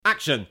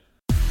Action!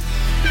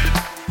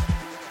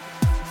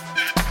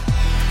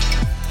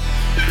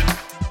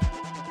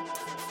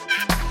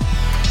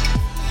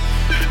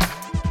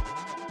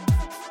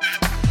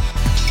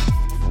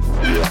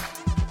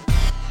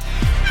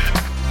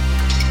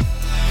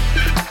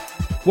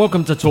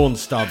 Welcome to Torn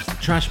Stubs, the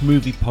trash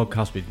movie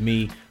podcast with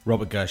me,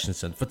 Robert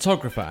Gershenson,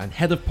 photographer and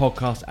head of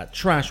podcast at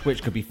Trash,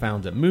 which can be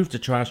found at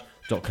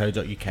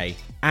movetotrash.co.uk,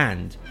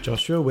 and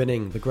Joshua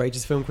Winning, the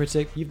greatest film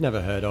critic you've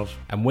never heard of.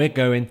 And we're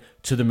going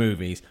to the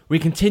movies. We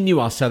continue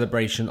our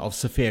celebration of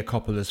Sofia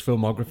Coppola's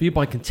filmography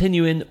by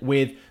continuing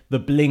with The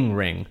Bling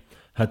Ring,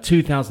 her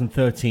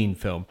 2013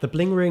 film. The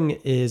Bling Ring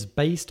is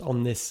based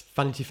on this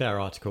Vanity Fair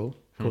article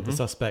called The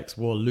Suspects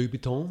Wore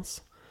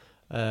Louboutins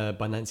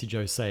by Nancy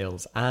Jo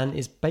Sales, and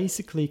is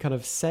basically kind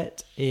of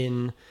set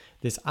in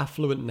this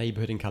affluent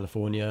neighborhood in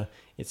California.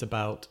 It's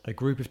about a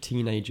group of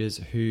teenagers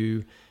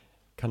who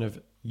kind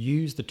of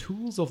use the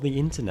tools of the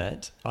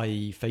internet,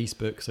 i.e.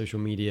 Facebook, social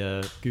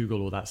media,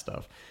 Google, all that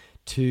stuff,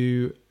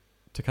 to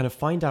kind of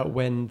find out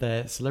when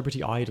their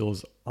celebrity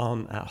idols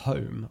aren't at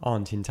home,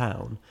 aren't in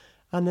town,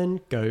 and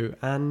then go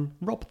and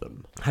rob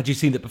them. Had you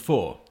seen it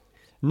before?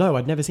 No,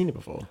 I'd never seen it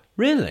before.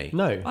 Really?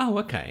 No. Oh,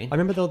 okay. I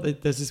remember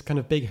there's this kind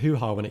of big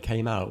hoo-ha when it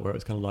came out, where it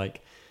was kind of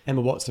like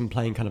Emma Watson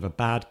playing kind of a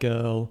bad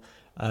girl,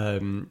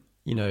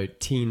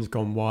 teens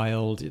gone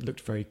wild. It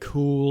looked very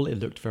cool. It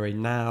looked very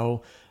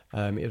now.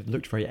 It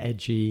looked very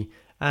edgy.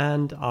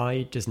 And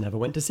I just never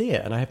went to see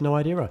it. And I have no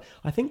idea.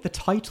 I think the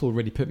title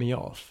really put me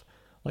off.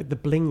 Like The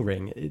Bling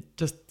Ring. It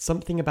just,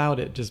 something about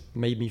it just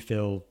made me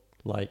feel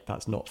like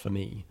that's not for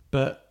me.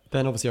 But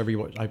then obviously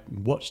I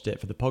watched it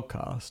for the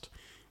podcast.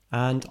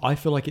 And I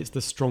feel like it's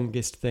the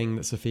strongest thing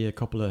that Sofia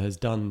Coppola has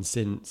done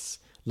since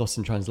Lost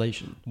in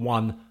Translation.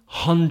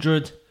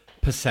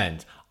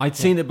 100%. I'd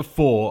seen it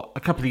before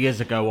a couple of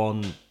years ago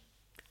on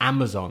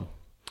Amazon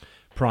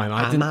Prime.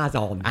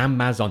 Amazon.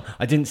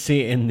 I didn't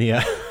see it in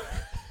the...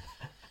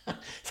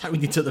 It's like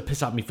when you took the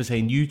piss out of me for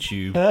saying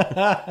YouTube.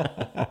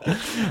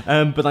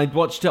 But I'd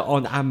watched it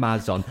on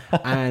Amazon,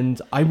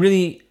 and I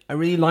really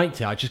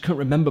liked it. I just couldn't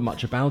remember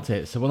much about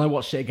it. So when I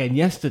watched it again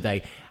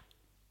yesterday,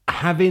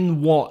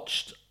 having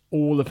watched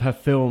all of her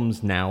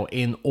films now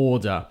in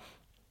order,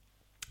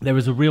 there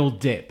is a real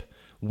dip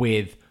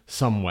with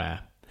Somewhere,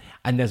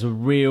 and there's a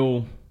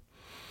real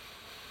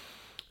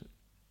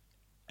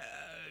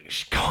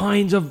she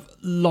kind of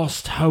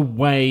lost her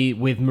way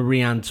with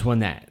Marie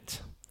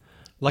Antoinette,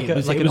 like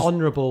an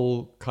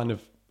honourable kind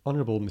of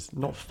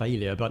not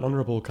failure, but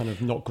honourable kind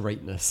of not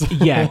greatness.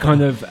 Yeah,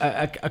 kind of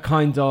a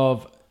kind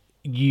of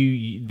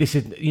this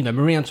is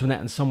Marie Antoinette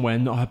and Somewhere,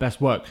 not her best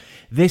work.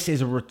 This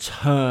is a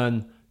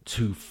return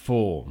to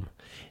form.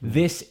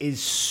 This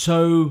is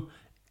so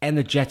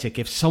energetic.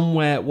 If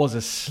Somewhere was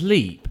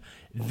asleep,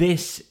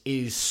 this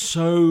is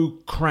so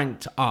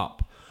cranked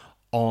up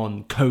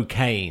on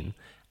cocaine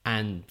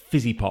and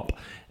fizzy pop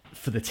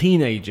for the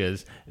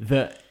teenagers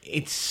that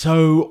it's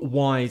so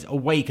wide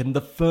awake. And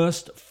the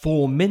first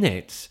 4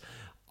 minutes,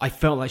 I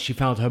felt like she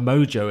found her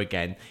mojo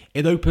again.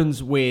 It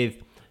opens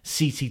with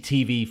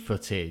CCTV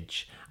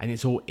footage, and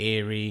it's all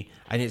eerie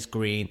and it's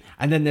green,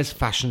 and then there's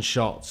fashion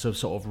shots of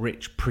sort of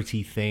rich,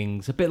 pretty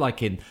things, a bit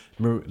like in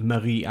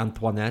Marie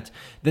Antoinette.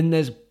 Then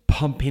there's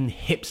pumping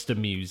hipster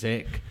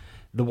music,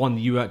 the one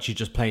you were actually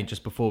just playing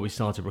just before we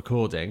started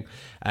recording.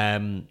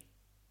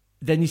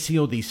 Then you see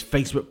all these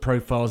Facebook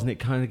profiles, and it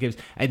kind of gives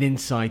an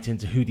insight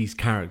into who these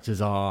characters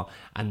are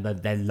and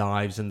their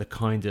lives and the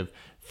kind of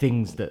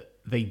things that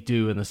they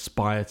do and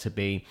aspire to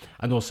be.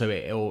 And also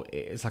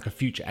it's like a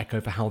future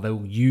echo for how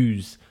they'll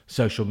use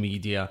social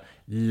media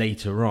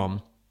later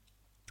on.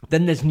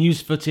 Then there's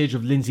news footage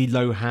of Lindsay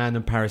Lohan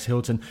and Paris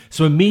Hilton.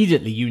 So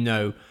immediately you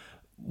know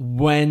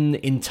when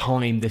in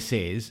time this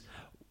is,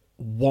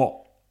 what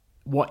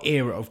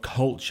era of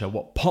culture,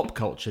 what pop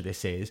culture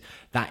this is.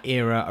 That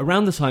era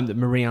around the time that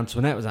Marie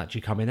Antoinette was actually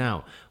coming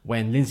out,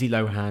 when Lindsay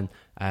Lohan,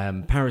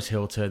 Paris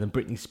Hilton and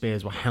Britney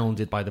Spears were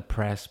hounded by the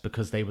press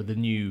because they were the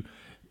new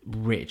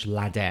rich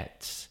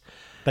ladettes.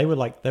 They were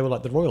like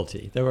the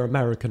royalty. They were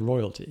American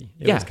royalty.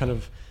 It was kind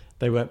of,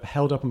 they were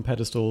held up on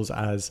pedestals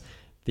as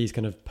these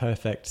kind of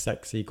perfect,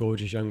 sexy,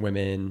 gorgeous young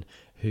women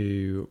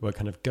who were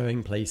kind of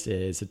going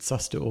places, had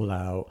sussed it all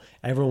out.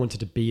 Everyone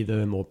wanted to be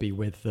them or be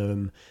with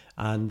them,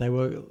 and they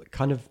were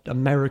kind of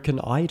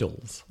American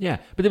idols. Yeah,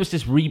 but there was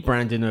this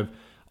rebranding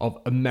of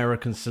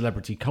American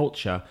celebrity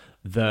culture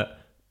that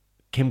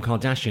Kim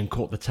Kardashian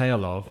caught the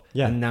tail of,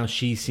 and now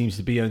she seems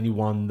to be the only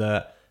one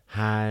that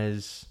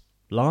has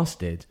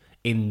lasted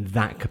in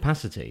that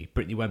capacity.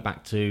 Britney went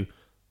back to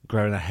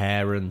growing her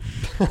hair and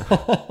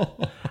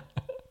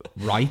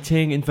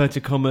writing,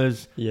 inverted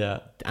commas,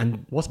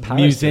 and what's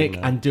Paris music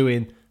and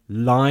doing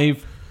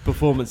live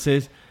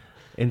performances,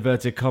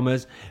 inverted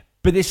commas.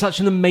 But it's such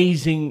an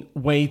amazing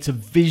way to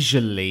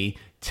visually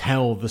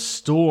tell the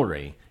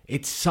story.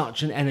 It's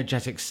such an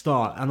energetic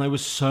start, and I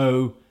was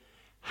so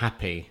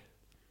happy.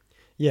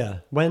 Yeah,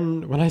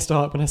 when I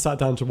sat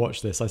down to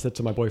watch this, I said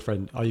to my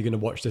boyfriend, "Are you going to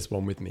watch this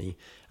one with me?"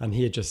 And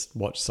he had just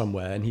watched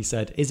Somewhere, and he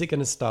said, "Is it going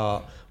to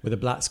start with a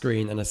black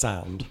screen and a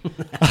sound?"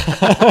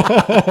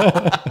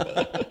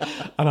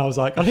 And I was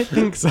like, "I don't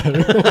think so."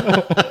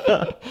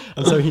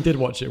 And so he did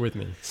watch it with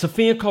me.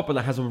 Sofia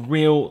Coppola has a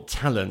real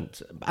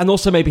talent, and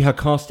also maybe her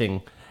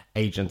casting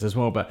agent as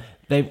well, but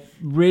they're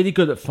really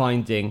good at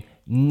finding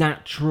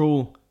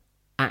natural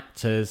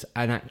actors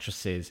and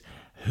actresses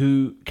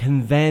who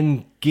can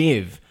then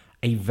give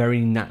a very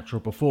natural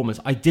performance.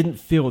 I didn't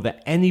feel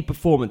that any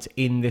performance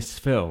in this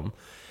film,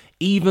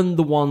 even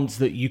the ones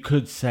that you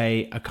could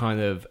say are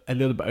kind of a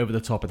little bit over the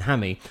top and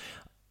hammy,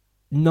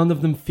 none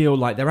of them feel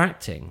like they're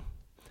acting.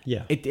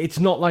 Yeah. It's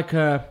not like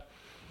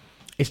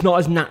it's not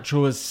as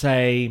natural as,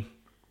 say,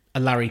 a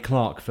Larry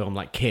Clark film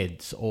like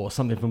Kids or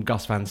something from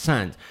Gus Van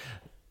Sant,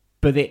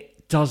 but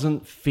it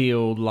doesn't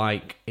feel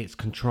like it's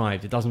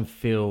contrived. It doesn't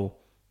feel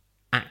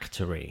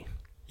actory.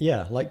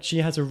 Yeah, like she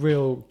has a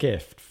real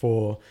gift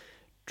for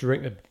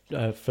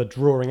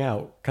drawing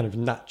out kind of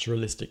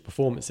naturalistic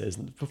performances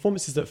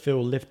that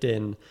feel lived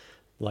in,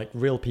 like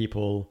real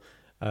people,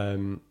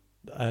 and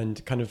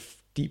kind of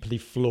deeply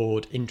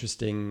flawed,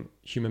 interesting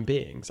human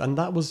beings. And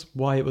that was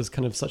why it was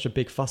kind of such a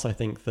big fuss, I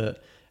think,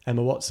 that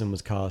Emma Watson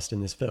was cast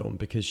in this film,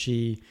 because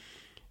she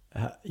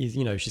is,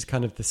 she's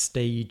kind of the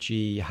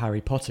stagey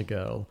Harry Potter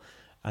girl,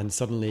 and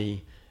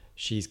suddenly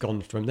she's gone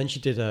from... Then she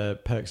did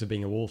Perks of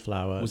Being a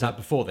Wallflower. Was that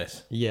before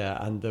this?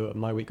 Yeah, and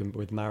My Week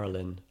with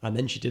Marilyn. And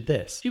then she did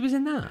this. She was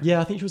in that?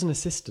 Yeah, I think she was an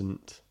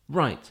assistant.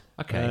 Right,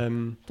 okay.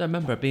 Don't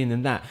remember her being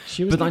in that.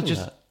 She was but in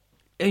that.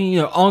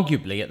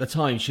 Arguably at the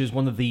time, she was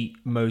one of the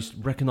most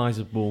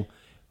recognisable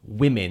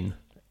women,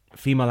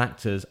 female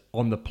actors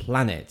on the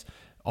planet,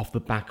 off the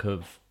back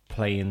of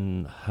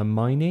playing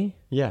Hermione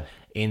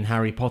in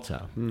Harry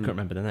Potter. Can't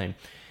remember the name.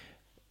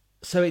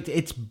 So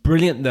it's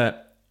brilliant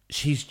that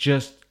she's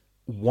just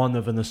one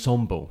of an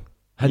ensemble.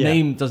 Her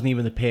name doesn't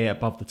even appear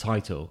above the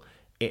title.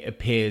 It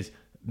appears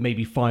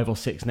maybe 5 or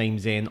 6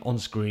 names in on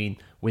screen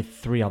with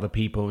 3 other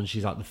people, and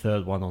she's like the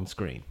third one on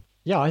screen.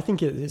 Yeah, I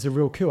think it's a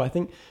real coup. I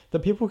think that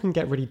people can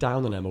get really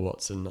down on Emma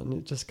Watson, and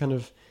it just kind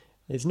of...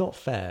 It's not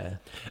fair.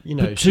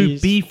 But to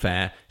be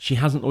fair, she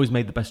hasn't always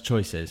made the best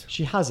choices.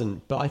 She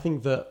hasn't, but I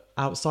think that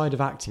outside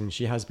of acting,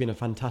 she has been a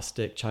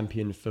fantastic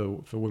champion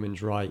for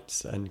women's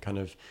rights and kind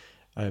of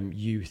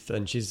youth,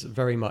 and she's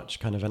very much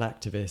kind of an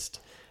activist,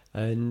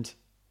 and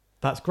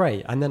that's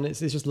great. And then it's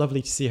just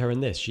lovely to see her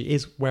in this. She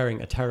is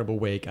wearing a terrible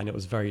wig, and it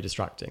was very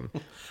distracting.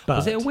 But,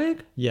 was it a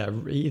wig? Yeah,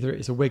 either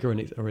it's a wig or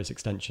it's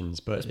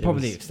extensions. But it's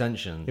probably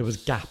extensions. It was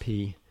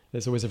gappy.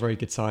 There's always a very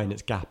good sign.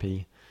 It's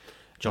gappy.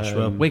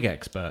 Joshua, wig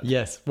expert.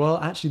 Yes. Well,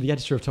 actually, the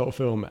editor of Total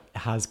Film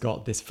has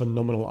got this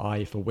phenomenal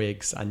eye for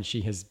wigs, and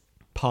she has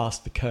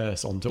passed the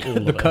curse on to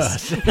all of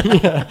us. The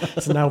curse. Yeah.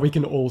 So now we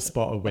can all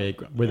spot a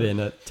wig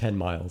within 10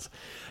 miles.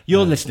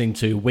 You're listening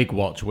to Wig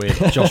Watch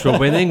with Joshua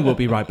Winning. We'll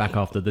be right back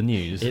after the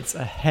news. It's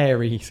a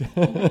hairy...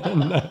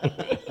 No.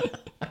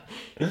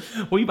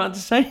 What are you about to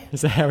say?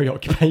 It's a hairy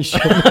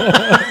occupation.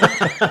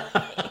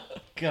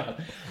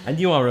 God. And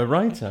you are a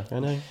writer. I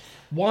know.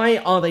 Why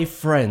are they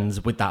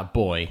friends with that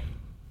boy?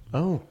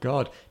 Oh,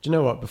 God. Do you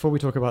know what? Before we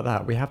talk about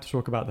that, we have to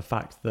talk about the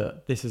fact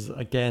that this is,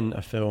 again,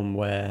 a film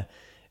where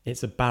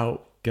it's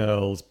about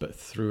girls, but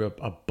through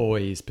a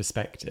boy's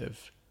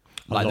perspective.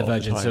 Like the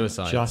Virgin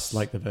Suicides. Just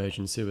like the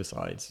Virgin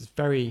Suicides. It's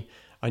very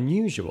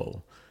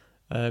unusual,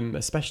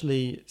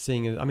 especially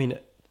seeing... I mean,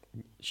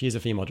 she is a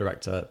female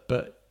director,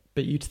 but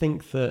you'd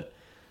think that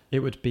it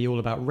would be all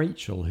about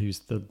Rachel, who's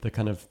the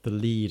kind of the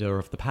leader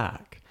of the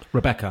pack.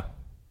 Rebecca.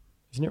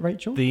 Isn't it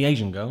Rachel? The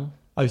Asian girl.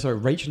 Oh, sorry.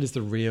 Rachel is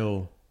the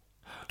real...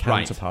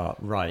 counterpart,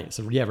 right?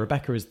 So yeah,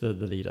 Rebecca is the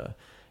leader,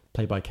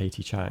 played by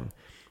Katie Chang.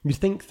 You'd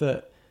think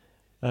that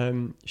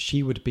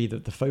she would be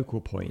the focal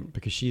point,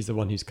 because she's the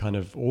one who's kind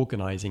of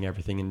organising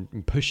everything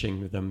and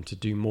pushing them to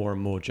do more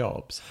and more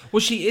jobs. Well,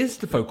 she is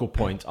the focal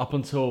point up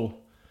until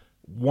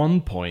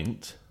one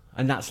point,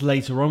 and that's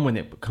later on when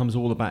it becomes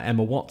all about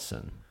Emma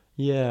Watson.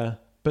 Yeah,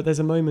 but there's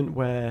a moment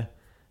where,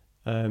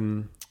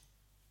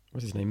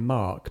 what's his name?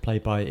 Mark,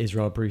 played by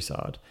Israel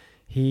Broussard.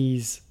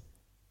 He's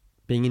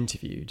being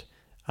interviewed.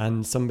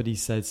 And somebody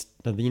says,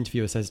 the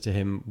interviewer says to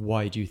him,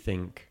 "Why do you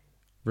think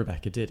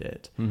Rebecca did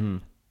it?" Mm-hmm.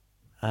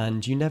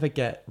 And you never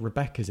get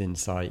Rebecca's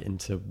insight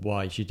into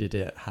why she did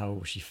it,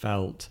 how she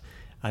felt.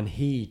 And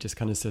he just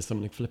kind of says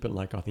something flippant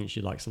like, "I think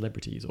she likes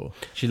celebrities," or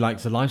she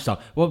likes the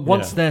lifestyle. Well,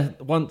 once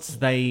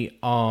they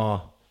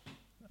are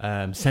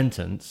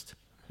sentenced,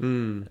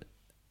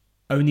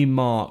 only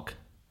Mark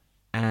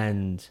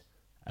and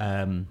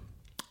Emma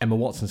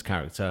Watson's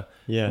character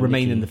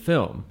remain Nikki in the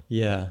film.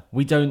 Yeah,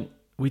 we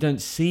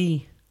don't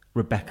see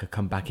Rebecca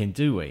come back in,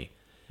 do we?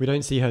 We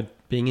don't see her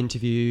being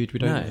interviewed. We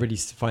don't really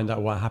find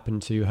out what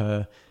happened to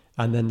her.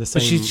 And then the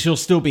same... But she'll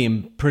still be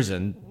in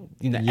prison.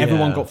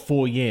 Everyone got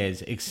 4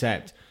 years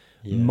except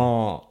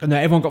Mark. No,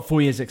 everyone got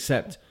 4 years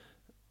except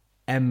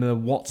Emma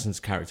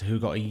Watson's character, who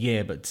got a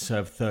year but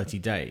served 30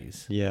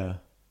 days. Yeah.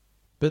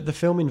 But the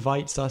film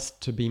invites us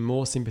to be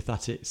more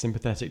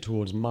sympathetic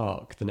towards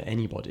Mark than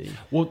anybody.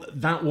 Well,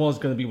 that was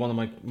going to be one of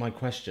my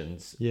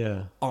questions.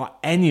 Yeah. Are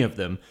any of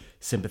them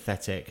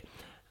sympathetic?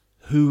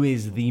 Who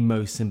is the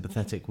most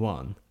sympathetic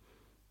one?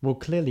 Well,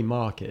 clearly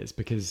Mark is,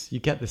 because you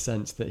get the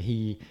sense that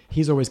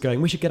he's always going,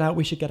 we should get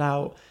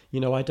out. You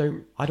know, I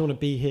don't want to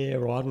be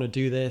here, or I don't want to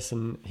do this.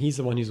 And he's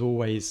the one who's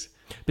always...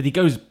 But he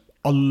goes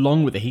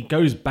along with it. He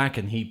goes back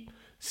and he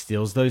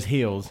steals those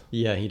heels.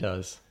 Yeah, he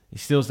does. He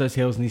steals those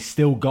heels and he's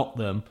still got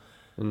them.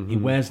 Mm-hmm. He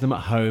wears them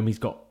at home. He's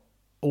got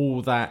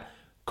all that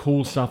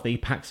cool stuff that he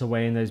packs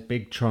away in those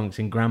big trunks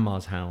in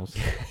Grandma's house.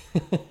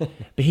 But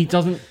he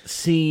doesn't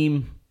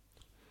seem...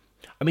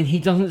 I mean, he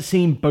doesn't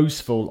seem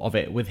boastful of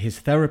it with his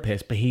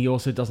therapist, but he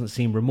also doesn't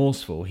seem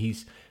remorseful.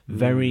 He's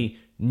very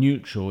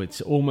neutral.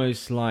 It's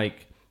almost matter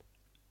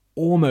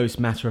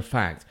of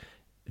fact,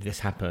 this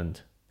happened.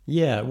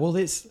 Yeah, well,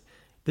 this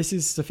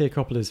is Sofia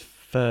Coppola's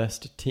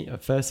first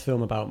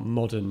film about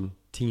modern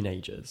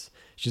teenagers.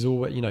 She's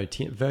always, you know,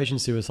 Virgin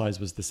Suicides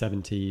was the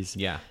 70s.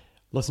 Yeah.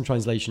 Lost in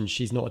Translation,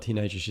 she's not a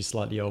teenager, she's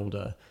slightly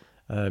older.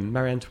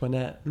 Marie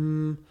Antoinette,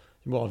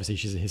 well, obviously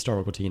she's a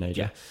historical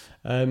teenager.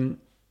 Yeah.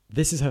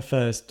 These are her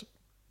first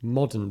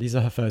modern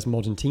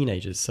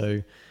teenagers,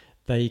 so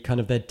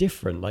they're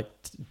different. Like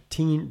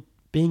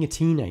being a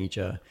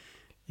teenager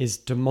is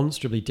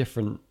demonstrably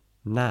different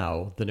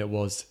now than it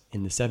was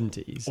in the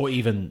 70s. Or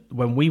even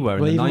when we were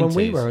in the 90s. Even when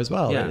we were as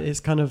well. Yeah.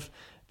 It's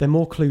they're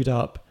more clued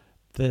up.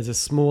 There's a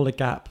smaller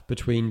gap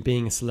between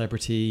being a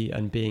celebrity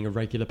and being a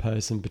regular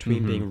person,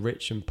 between being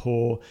rich and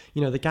poor.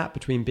 You know, the gap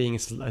between being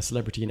a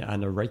celebrity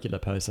and a regular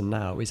person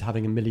now is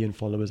having 1 million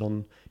followers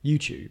on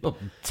YouTube. Well,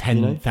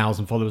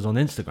 10,000 followers on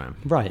Instagram.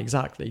 Right,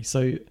 exactly.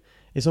 So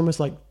it's almost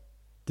like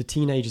the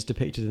teenagers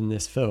depicted in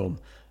this film,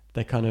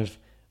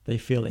 they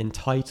feel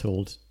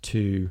entitled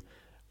to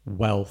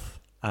wealth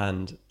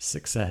and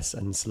success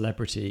and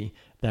celebrity.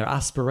 They're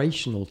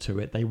aspirational to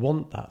it. They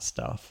want that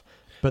stuff.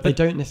 But they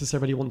don't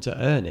necessarily want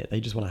to earn it. They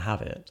just want to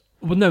have it.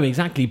 Well, no,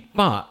 exactly.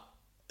 But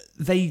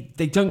they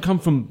don't come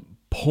from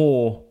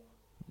poor,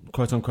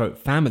 quote unquote,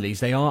 families.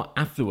 They are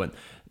affluent.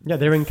 Yeah,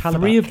 they're in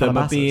Calabasas. 3 of them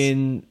are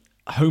being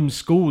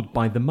homeschooled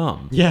by the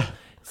mum. Yeah.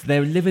 So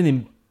they're living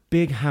in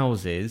big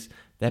houses.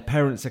 Their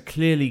parents are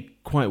clearly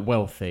quite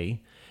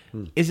wealthy.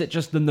 Is it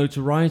just the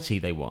notoriety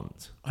they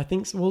want? I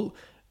think so. Well,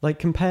 like,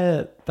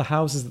 compare the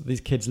houses that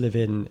these kids live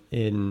in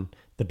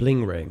the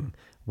Bling Ring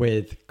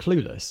with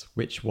Clueless,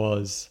 which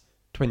was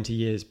 20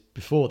 years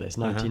before this,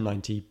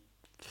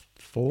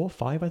 1994,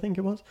 5, I think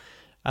it was.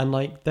 And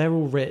like, they're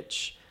all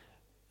rich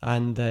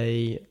and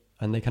they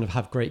kind of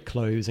have great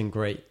clothes and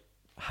great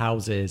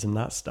houses and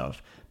that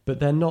stuff,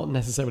 but they're not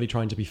necessarily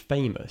trying to be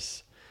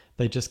famous.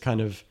 They just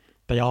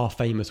they are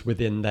famous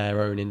within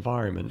their own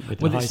environment,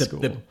 within high school.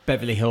 The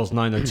Beverly Hills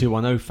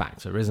 90210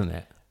 factor, isn't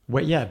it?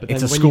 Well, yeah, but then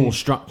it's a school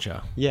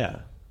structure.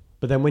 Yeah.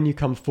 But then when you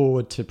come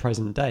forward to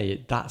present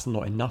day, that's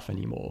not enough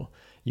anymore.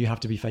 You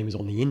have to be famous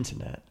on the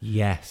internet.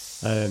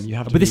 Yes. You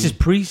have to. But this is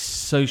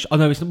pre-social. Oh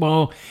no, it's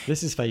well.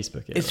 This is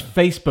Facebook. Era. It's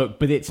Facebook,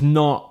 but it's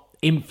not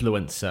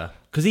influencer,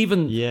 because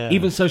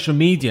even social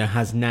media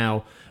has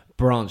now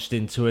branched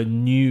into a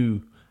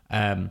new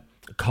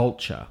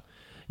culture.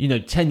 You know,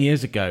 10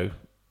 years ago,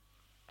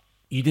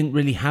 you didn't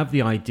really have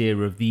the idea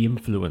of the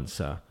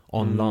influencer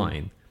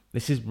online.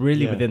 This is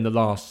really within the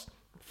last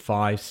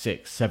 5,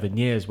 6, 7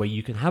 years where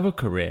you can have a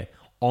career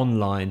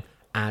online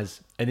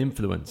as an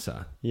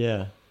influencer.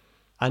 Yeah.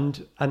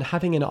 And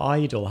having an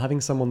idol, having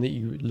someone that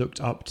you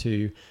looked up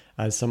to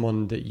as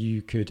someone that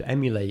you could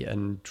emulate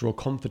and draw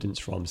confidence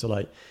from. So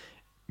like,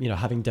 you know,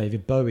 having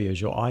David Bowie as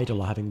your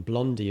idol or having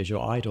Blondie as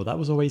your idol, that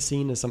was always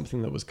seen as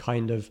something that was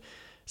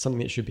something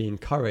that should be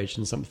encouraged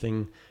and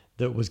something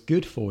that was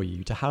good for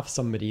you, to have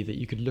somebody that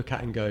you could look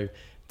at and go,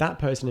 that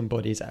person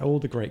embodies all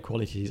the great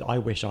qualities I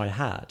wish I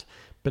had.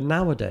 But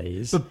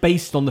nowadays... But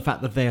based on the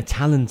fact that they are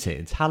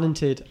talented.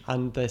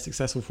 And they're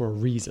successful for a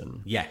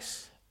reason.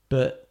 Yes.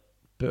 But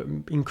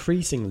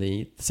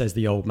increasingly, says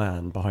the old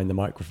man behind the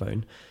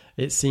microphone,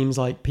 it seems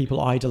like people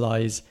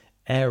idolize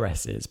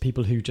heiresses,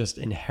 people who just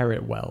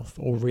inherit wealth,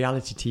 or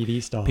reality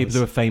TV stars. People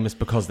who are famous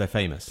because they're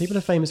famous. People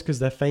are famous because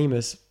they're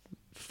famous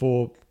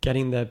for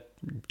getting their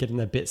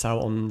bits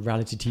out on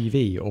reality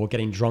TV or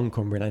getting drunk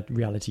on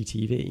reality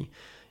TV.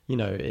 You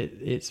know,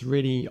 it's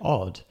really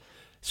odd.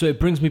 So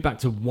it brings me back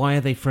to, why are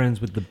they friends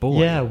with the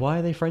boy? Yeah, why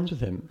are they friends with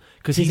him?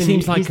 Because he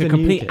seems like a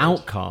complete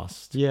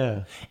outcast.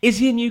 Yeah. Is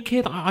he a new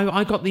kid?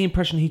 I got the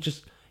impression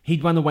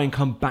he'd run away and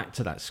come back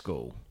to that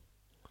school.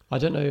 I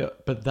don't know,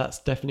 but that's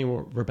definitely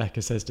what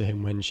Rebecca says to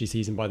him when she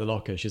sees him by the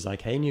locker. She's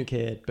like, "Hey, new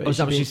kid." But is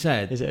that what she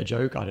said? Is it a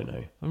joke? I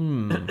don't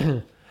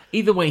know.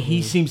 Either way,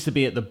 he seems to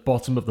be at the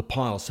bottom of the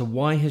pile. So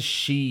why is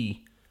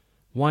she,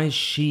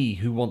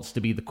 who wants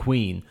to be the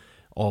queen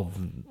of,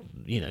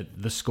 you know,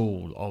 the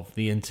school, of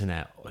the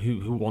internet,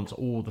 who wants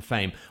all the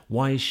fame,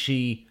 why is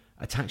she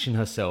attaching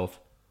herself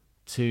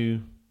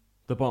to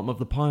the bottom of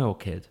the pile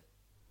kid?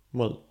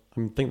 Well,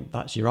 I think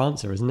that's your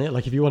answer, isn't it?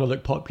 Like, if you want to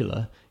look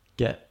popular,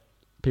 get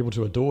people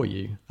to adore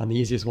you, and the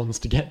easiest ones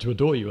to get to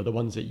adore you are the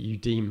ones that you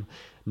deem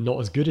not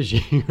as good as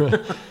you.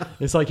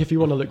 It's like, if you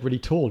want to look really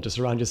tall, just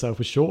surround yourself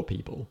with short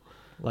people.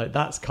 Like,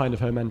 that's kind of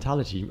her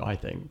mentality, I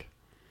think.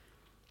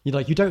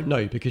 You don't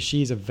know, because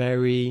she's a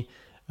very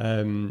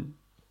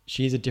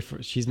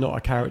she's not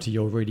a character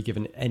you're really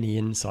given any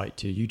insight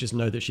to. You just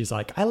know that she's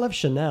like, I love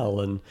Chanel,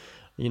 and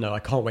I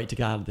can't wait to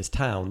get out of this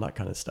town, that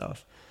kind of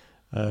stuff.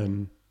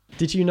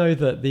 Did you know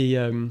that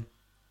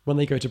when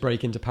they go to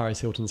break into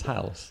Paris Hilton's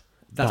house,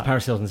 That's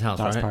Paris Hilton's house,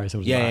 that's right? Paris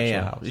Hilton's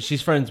house.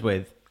 She's friends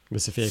with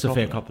Sophia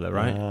Coppola,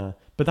 right?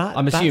 But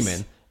I'm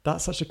assuming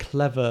that's such a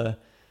clever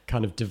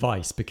kind of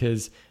device,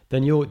 because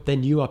then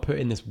you are put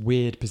in this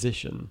weird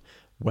position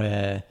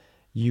where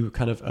you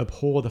kind of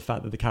abhor the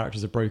fact that the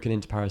characters have broken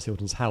into Paris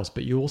Hilton's house,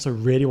 but you also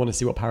really want to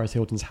see what Paris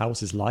Hilton's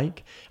house is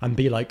like, and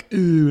be like,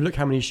 ooh, look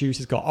how many shoes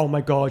she's got. Oh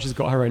my God, she's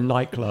got her own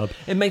nightclub.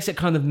 It makes it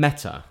kind of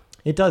meta.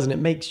 It does, and it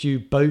makes you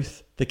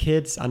both the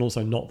kids and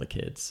also not the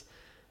kids.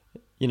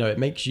 It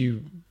makes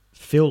you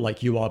feel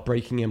like you are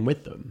breaking in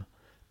with them.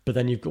 But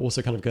then you're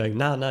also kind of going,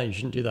 no, you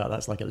shouldn't do that.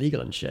 That's like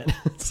illegal and shit.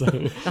 So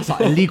that's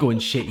like illegal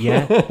and shit,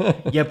 yeah?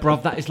 Yeah,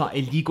 bruv, that is like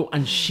illegal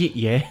and shit,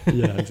 yeah?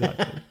 Yeah,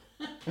 exactly.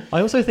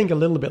 I also think a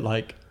little bit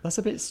like, that's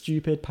a bit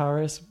stupid,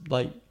 Paris.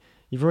 Like,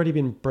 you've already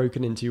been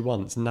broken into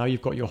once, and now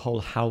you've got your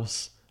whole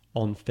house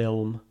on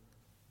film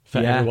for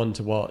everyone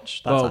to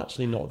watch. That's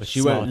actually not the she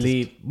smartest. won't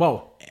leave.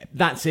 Well,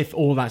 that's if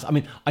all that's... I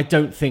mean, I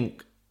don't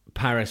think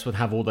Paris would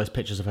have all those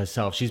pictures of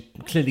herself. She's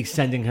clearly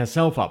sending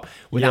herself up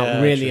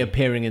without really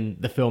appearing in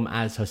the film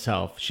as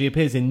herself. She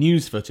appears in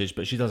news footage,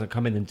 but she doesn't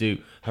come in and do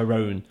her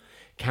own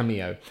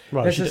cameo.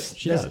 Right,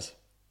 she does.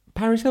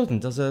 Paris Hilton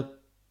does a...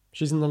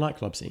 She's in the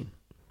nightclub scene.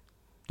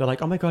 They're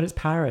like, oh my God, it's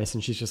Paris.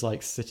 And she's just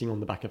like sitting on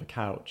the back of a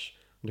couch,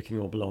 looking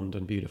all blonde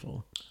and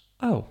beautiful.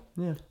 Oh.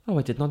 Yeah. Oh,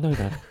 I did not know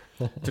that.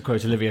 To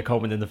quote Olivia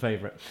Colman in The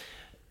Favourite.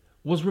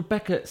 Was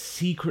Rebecca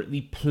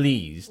secretly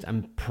pleased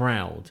and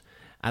proud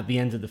at the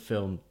end of the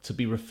film to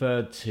be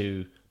referred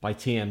to by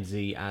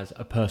TMZ as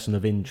a person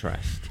of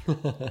interest?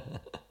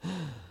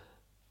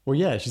 Well,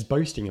 yeah, she's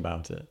boasting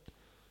about it.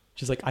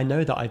 She's like, I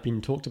know that I've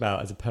been talked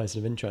about as a person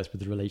of interest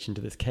with relation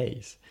to this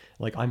case.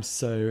 Like, I'm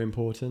so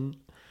important.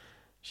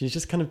 She's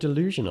just kind of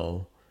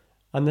delusional.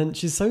 And then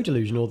she's so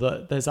delusional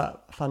that there's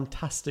that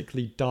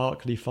fantastically,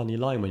 darkly funny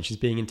line when she's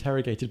being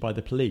interrogated by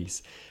the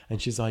police.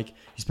 And she's like,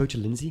 you spoke to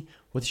Lindsay?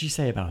 What did she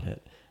say about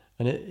it?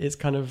 And it's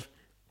kind of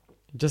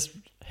just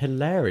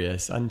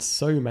hilarious and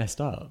so messed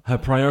up. Her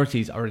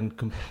priorities are in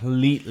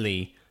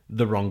completely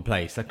the wrong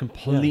place. They're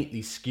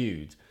completely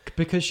skewed.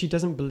 Because she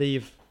doesn't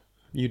believe...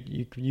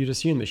 You'd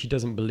assume that she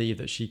doesn't believe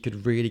that she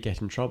could really get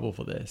in trouble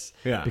for this.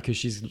 Yeah. Because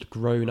she's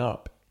grown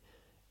up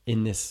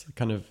in this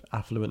kind of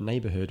affluent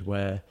neighborhood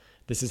where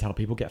this is how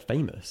people get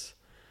famous.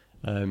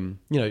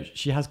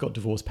 She has got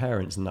divorced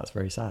parents, and that's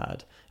very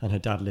sad. And her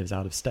dad lives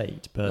out of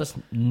state. But that's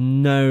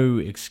no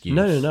excuse.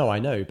 No, I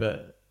know.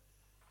 But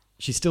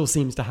she still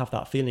seems to have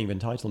that feeling of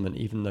entitlement,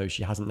 even though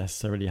she hasn't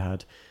necessarily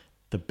had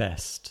the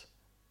best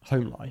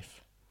home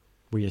life.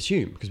 We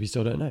assume, because we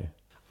still don't know.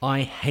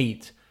 I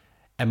hate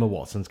Emma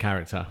Watson's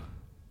character.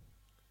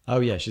 Oh,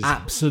 yeah. She's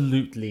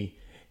absolutely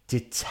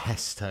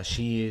detest her.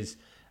 She is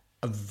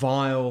a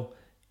vile,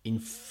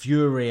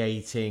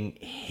 infuriating,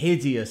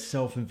 hideous,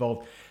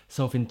 self-involved,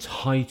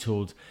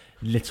 self-entitled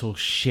little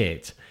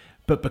shit.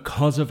 But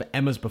because of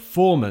Emma's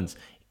performance,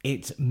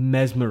 it's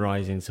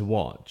mesmerizing to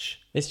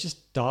watch. It's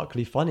just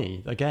darkly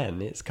funny.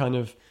 Again, it's kind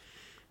of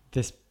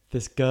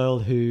this girl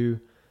who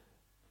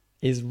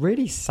is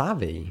really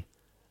savvy.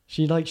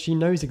 She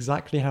knows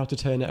exactly how to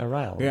turn it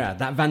around. Yeah,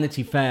 that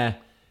Vanity Fair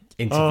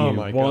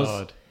interview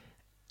God.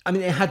 I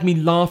mean, it had me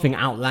laughing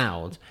out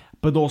loud,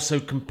 but also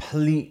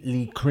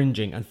completely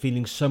cringing and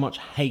feeling so much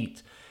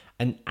hate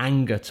and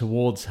anger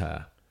towards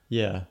her.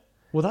 Yeah.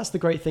 Well, that's the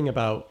great thing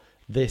about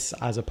this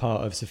as a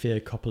part of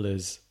Sofia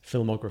Coppola's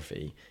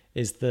filmography,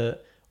 is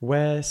that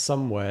where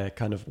Somewhere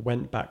kind of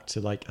went back to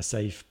like a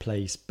safe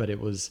place, but it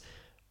was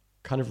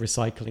kind of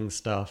recycling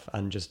stuff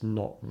and just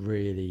not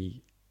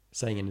really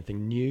saying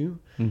anything new.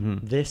 Mm-hmm.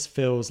 This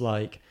feels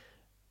like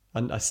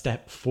a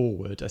step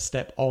forward, a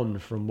step on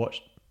from what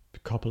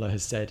Coppola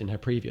has said in her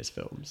previous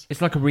films.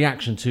 It's like a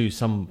reaction to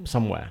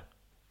Somewhere.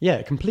 Yeah,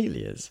 it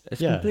completely is.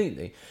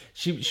 Completely.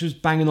 She was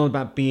banging on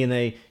about being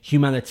a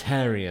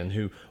humanitarian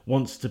who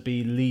wants to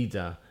be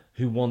leader,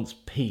 who wants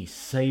peace,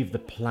 save the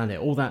planet,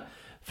 all that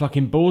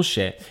fucking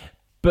bullshit.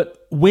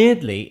 But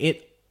weirdly,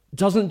 it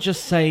doesn't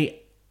just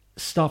say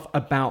stuff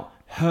about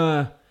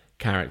her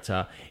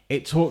character.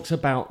 It talks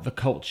about the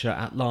culture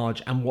at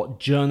large and what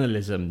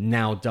journalism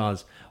now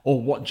does,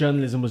 or what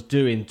journalism was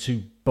doing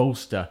to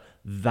bolster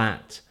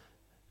that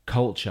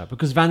culture.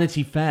 Because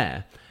Vanity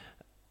Fair,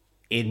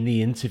 in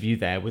the interview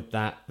there with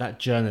that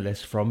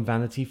journalist from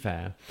Vanity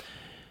Fair,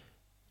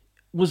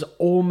 was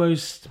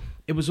almost...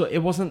 It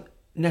wasn't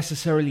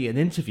necessarily an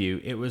interview.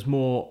 It was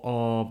more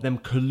of them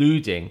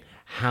colluding.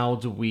 How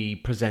do we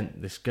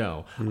present this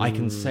girl? I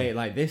can say it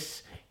like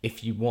this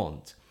if you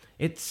want.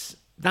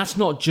 That's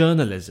not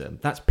journalism.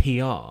 That's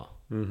PR.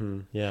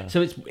 Yeah.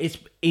 So it's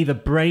either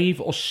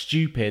brave or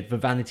stupid for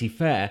Vanity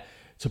Fair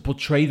to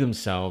portray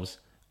themselves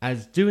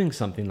as doing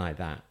something like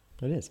that.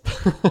 It is.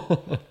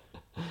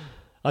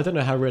 I don't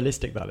know how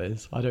realistic that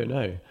is. I don't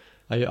know.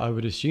 I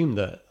would assume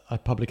that a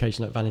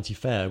publication like Vanity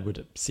Fair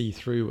would see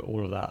through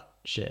all of that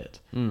shit.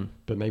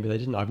 But maybe they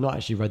didn't. I've not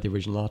actually read the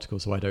original article,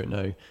 so I don't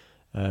know.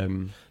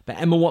 But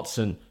Emma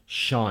Watson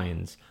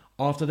shines.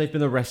 After they've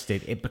been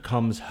arrested, it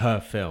becomes her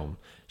film.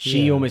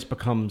 She almost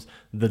becomes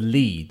the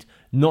lead,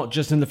 not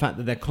just in the fact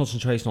that they're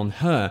concentrating on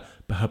her,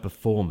 but her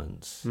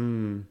performance.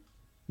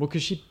 Well,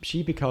 because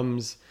she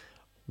becomes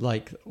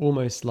like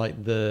almost like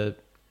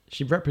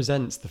she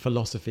represents the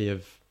philosophy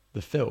of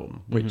the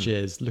film, which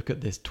is look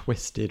at this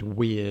twisted,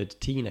 weird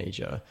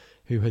teenager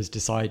who has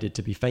decided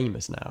to be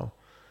famous now.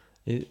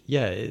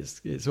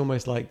 It's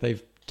almost like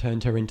they've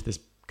turned her into this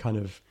kind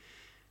of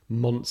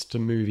monster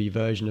movie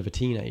version of a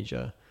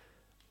teenager,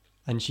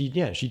 and she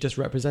just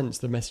represents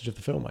the message of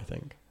the film, I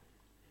think.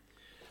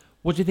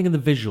 What do you think of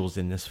the visuals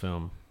in this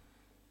film?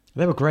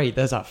 They were great.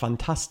 There's that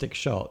fantastic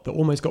shot that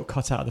almost got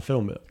cut out of the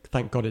film, but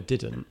thank God it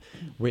didn't,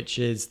 which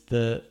is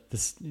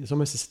it's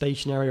almost a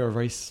stationary or a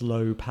very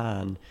slow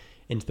pan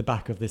into the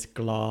back of this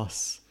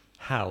glass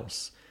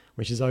house,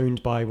 which is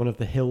owned by one of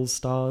the Hills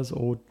stars,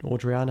 or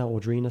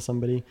Audrina,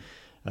 somebody.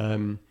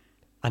 And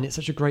it's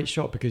such a great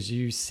shot because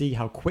you see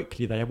how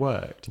quickly they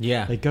worked.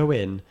 Yeah. They go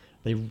in,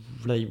 they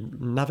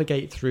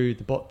navigate through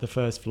the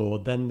first floor,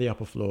 then the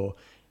upper floor,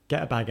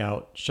 get a bag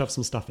out, shove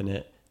some stuff in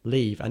it,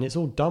 leave, and it's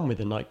all done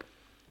within like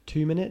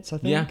 2 minutes, I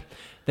think.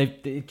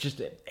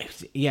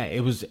 Yeah,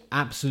 it was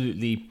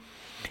absolutely.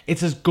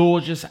 It's as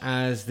gorgeous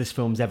as this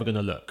film's ever going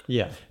to look.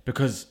 Yeah,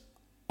 because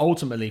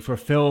ultimately, for a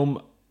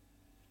film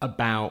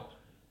about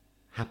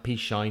happy,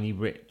 shiny,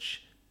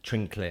 rich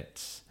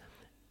trinklets,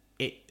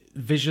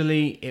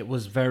 visually it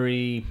was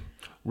very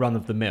run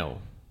of the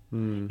mill.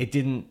 It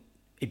didn't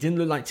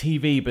look like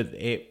TV, but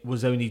it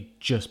was only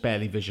just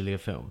barely visually a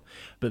film.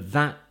 But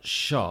that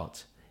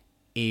shot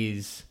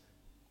is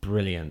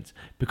brilliant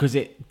because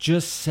it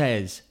just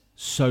says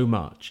so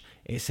much.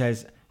 It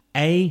says,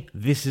 A,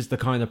 this is the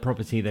kind of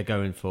property they're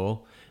going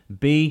for.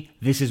 B,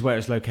 this is where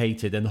it's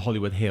located in the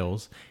Hollywood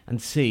Hills.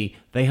 And C,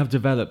 they have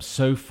developed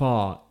so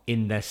far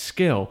in their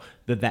skill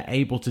that they're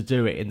able to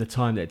do it in the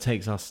time that it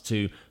takes us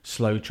to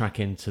slow track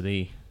into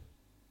the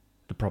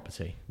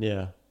property.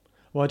 Yeah.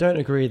 Well, I don't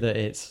agree that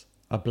it's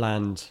a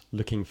bland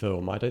looking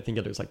film. I don't think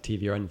it looks like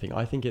TV or anything.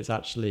 I think it's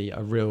actually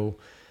a real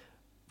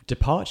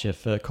departure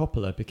for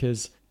Coppola,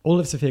 because all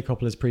of Sofia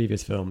Coppola's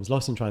previous films,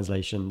 Lost in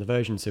Translation, The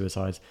Virgin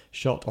Suicides,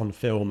 shot on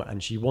film,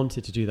 and she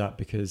wanted to do that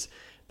because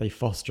they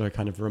foster a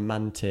kind of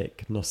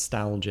romantic,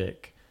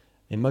 nostalgic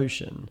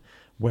emotion.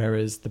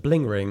 Whereas The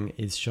Bling Ring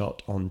is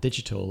shot on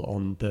digital,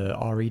 on the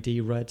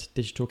RED Red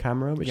digital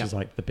camera, which is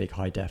like the big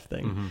high def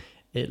thing.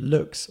 It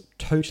looks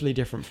totally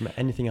different from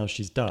anything else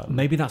she's done.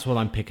 Maybe that's what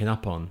I'm picking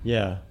up on.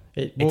 Yeah.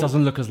 It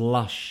doesn't look as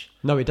lush.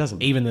 No, it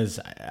doesn't. Even as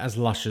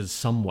lush as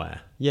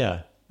Somewhere.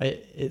 Yeah.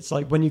 It's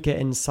like when you get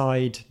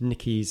inside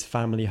Nikki's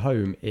family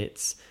home,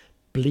 it's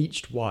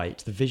bleached white.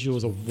 The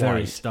visuals are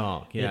very white.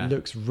 stark, yeah.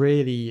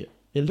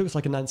 It looks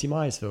like a Nancy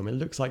Myers film. It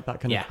looks like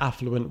that kind of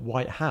affluent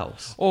white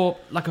house. Or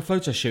like a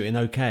photo shoot in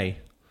OK.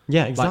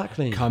 Yeah,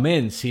 exactly. Like, come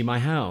in, see my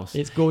house.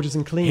 It's gorgeous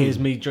and clean. Here's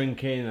me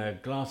drinking a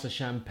glass of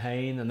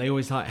champagne, and they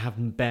always like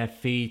having bare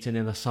feet and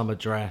in a summer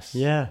dress.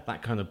 Yeah.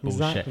 That kind of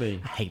bullshit.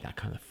 Exactly. I hate that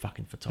kind of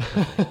fucking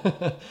photography.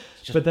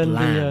 It's just but then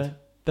bland.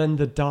 then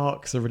the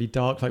darks are really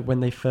dark. Like when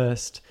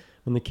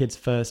the kids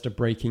first are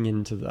breaking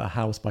into the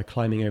house by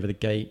climbing over the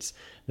gates,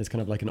 there's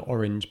kind of like an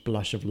orange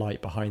blush of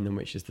light behind them,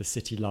 which is the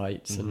city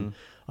lights. And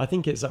I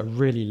think it's a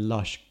really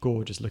lush,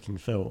 gorgeous looking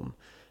film,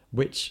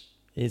 which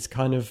is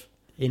kind of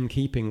in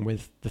keeping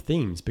with the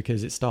themes,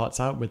 because it starts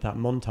out with that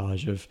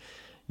montage of,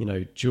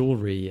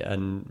 jewelry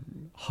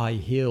and high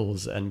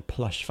heels and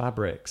plush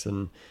fabrics.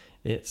 And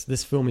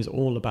this film is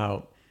all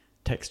about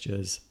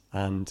textures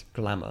and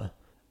glamour.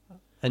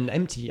 And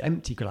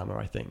empty glamour,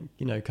 I think.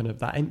 Kind of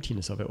that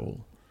emptiness of it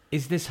all.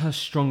 Is this her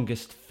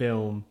strongest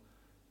film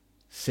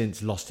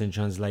since Lost in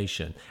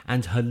Translation,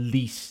 and her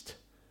least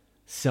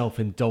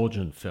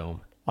self-indulgent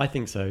film? I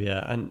think so,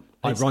 yeah. And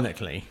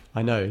ironically,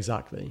 I know,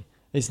 exactly.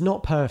 It's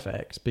not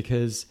perfect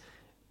because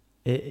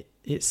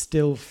it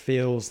still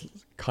feels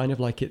kind of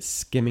like it's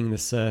skimming the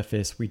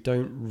surface. We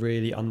don't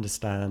really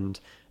understand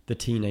the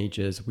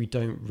teenagers. We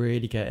don't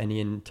really get any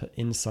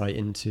insight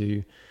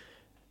into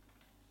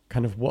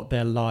kind of what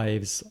their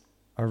lives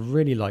are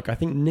really like. I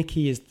think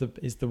Nikki is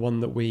the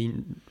one that we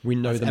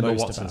know the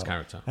most Watson's about.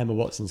 character. Emma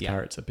Watson's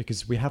character,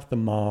 because we have the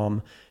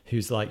mom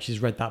who's like, she's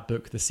read that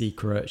book, The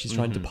Secret. She's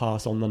trying to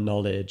pass on the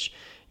knowledge.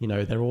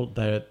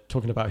 They're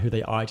talking about who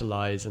they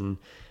idolize, and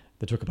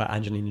they talk about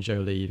Angelina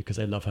Jolie because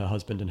they love her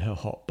husband and her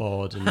hot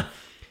bod. And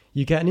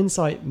you get an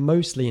insight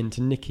mostly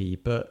into Nikki,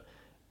 but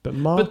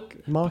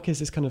Mark is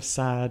this kind of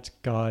sad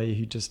guy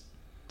who just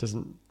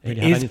doesn't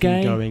really have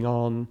anything going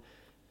on.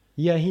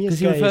 Yeah, he is.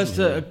 Because he refers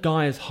to a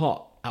guy as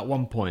hot at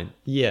one point.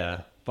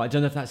 Yeah. But I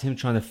don't know if that's him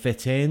trying to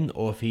fit in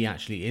or if he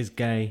actually is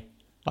gay.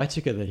 I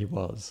took it that he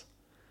was.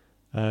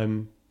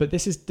 But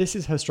this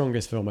is her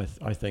strongest film,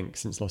 I think,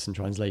 since Lost in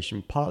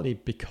Translation. Partly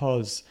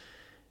because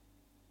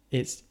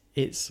it's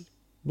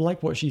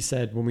like what she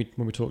said when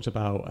we talked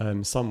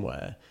about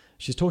Somewhere.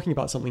 She's talking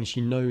about something she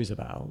knows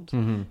about.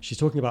 Mm-hmm. She's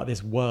talking about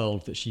this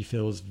world that she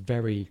feels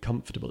very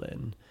comfortable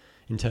in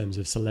terms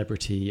of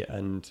celebrity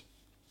and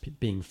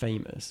being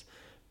famous.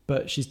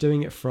 But she's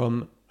doing it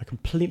from a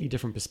completely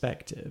different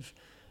perspective.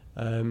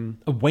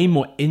 A way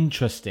more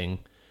interesting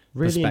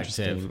Really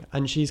perspective. interesting.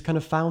 And she's kind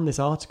of found this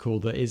article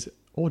that is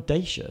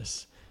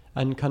audacious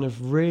and kind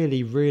of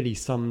really, really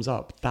sums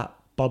up that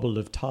bubble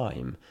of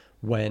time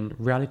when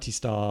reality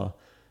star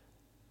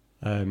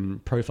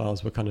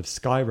profiles were kind of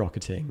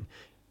skyrocketing.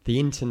 The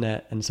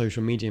internet and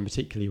social media in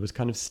particular was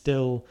kind of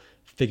still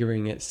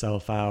figuring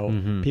itself out.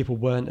 Mm-hmm. People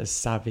weren't as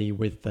savvy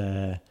with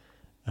their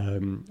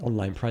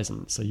online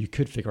presence, so you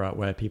could figure out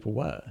where people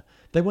were.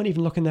 They weren't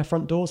even locking their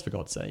front doors, for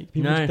God's sake.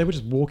 They were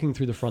just walking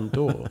through the front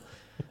door.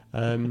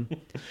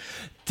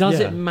 Does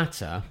it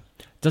matter?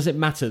 Does it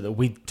matter that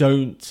we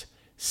don't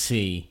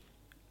see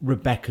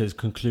Rebecca's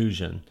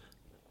conclusion?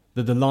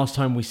 That the last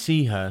time we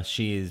see her,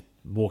 she is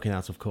walking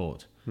out of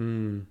court?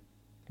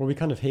 Well, we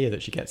kind of hear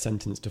that she gets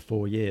sentenced to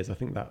 4 years. I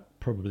think that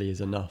probably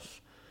is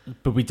enough.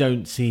 But we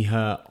don't see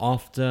her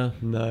after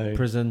No.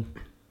 prison?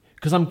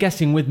 Because I'm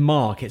guessing with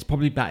Mark, it's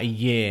probably about a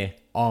year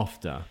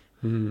after.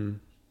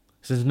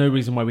 So there's no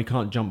reason why we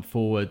can't jump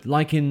forward,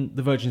 like in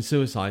The Virgin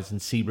Suicides,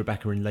 and see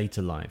Rebecca in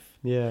later life.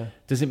 Yeah.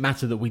 Does it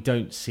matter that we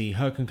don't see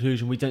her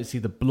conclusion, we don't see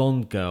the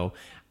blonde girl,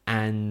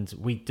 and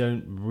we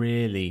don't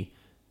really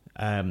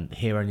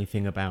hear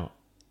anything about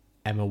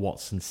Emma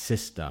Watson's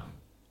sister?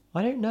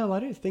 I don't know. I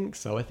don't think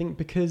so. I think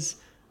because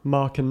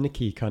Mark and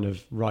Nikki kind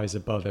of rise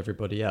above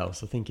everybody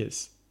else, I think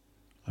it's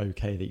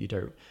okay that you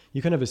don't...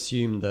 You kind of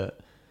assume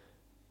that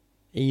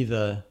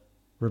either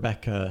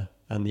Rebecca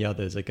and the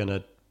others are going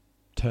to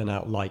turn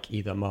out like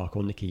either Mark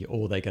or Nikki,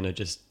 or they're going to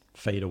just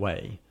fade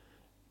away.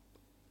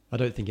 I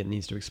don't think it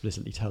needs to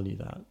explicitly tell you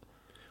that.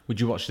 Would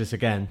you watch this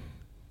again?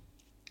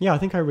 Yeah, I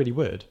think I really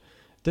would.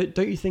 Don't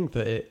you think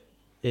that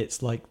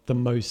it's like the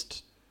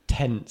most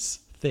tense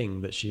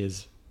thing that she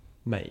has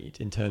made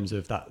in terms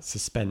of that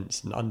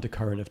suspense and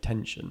undercurrent of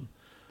tension?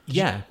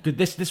 Yeah,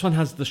 this one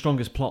has the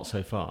strongest plot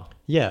so far.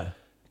 Yeah.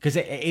 Because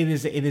it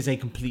is a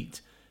complete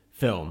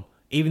film.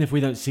 Even if we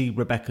don't see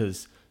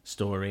Rebecca's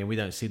story and we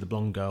don't see the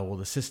blonde girl or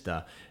the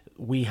sister,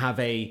 we have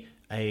a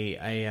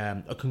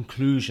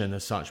conclusion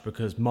as such,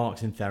 because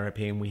Mark's in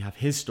therapy and we have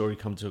his story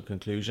come to a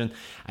conclusion,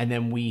 and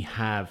then we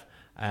have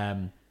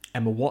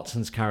Emma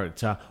Watson's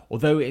character,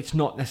 although it's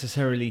not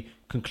necessarily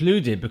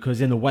concluded, because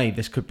in a way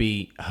this could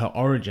be her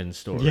origin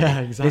story.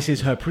 Yeah, exactly. This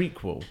is her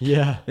prequel.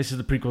 Yeah. This is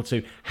the prequel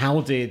to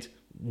how did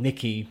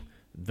Nikki,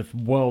 the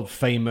world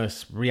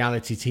famous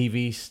reality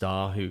TV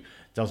star who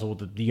does all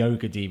the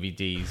yoga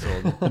DVDs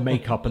or the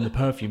makeup and the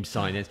perfume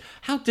signings,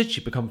 how did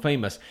she become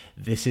famous?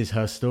 This is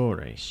her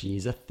story.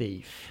 She's a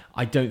thief.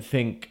 I don't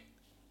think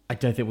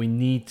we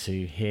need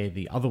to hear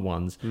the other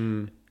ones.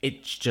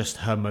 It's just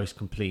her most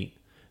complete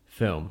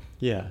film.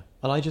 Yeah.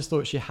 And I just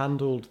thought she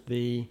handled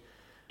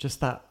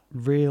just that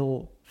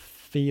real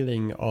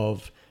feeling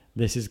of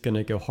this is going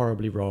to go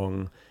horribly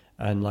wrong.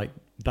 And like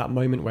that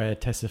moment where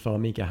Tessa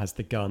Farmiga has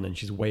the gun and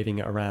she's waving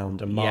it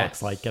around and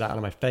Mark's like, get out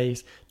of my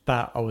face.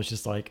 That I was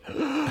just like,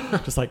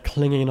 just like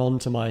clinging on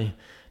to my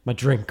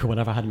drink or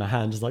whatever I had in my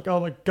hand. Just like, oh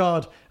my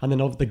God. And then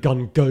the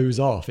gun goes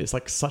off. It's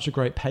like such a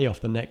great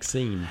payoff the next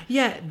scene.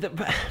 Yeah.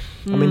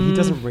 I mean, he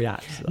doesn't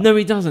react to that. No,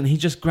 he doesn't. He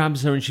just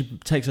grabs her and she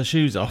takes her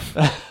shoes off.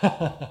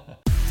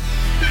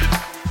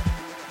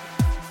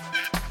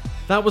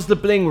 That was The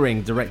Bling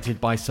Ring, directed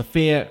by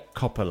Sofia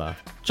Coppola.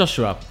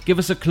 Joshua, give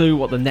us a clue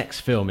what the next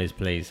film is,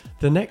 please.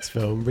 The next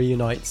film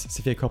reunites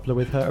Sofia Coppola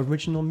with her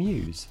original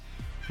muse.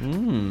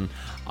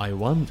 I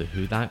wonder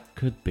who that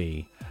could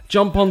be.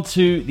 Jump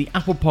onto the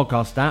Apple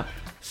Podcast app,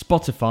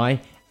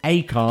 Spotify,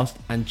 Acast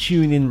and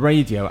TuneIn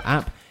Radio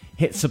app.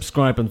 Hit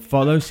subscribe and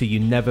follow so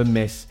you never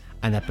miss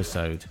an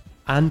episode.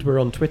 And we're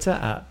on Twitter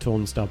at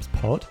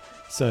TornStubsPod.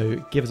 So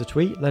give us a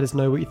tweet. Let us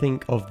know what you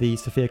think of the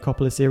Sofia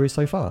Coppola series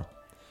so far.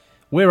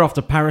 We're off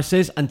to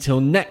Paris's.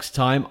 Until next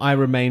time, I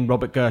remain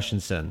Robert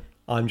Gershenson.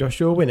 I'm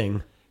Joshua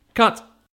Winning. Cut.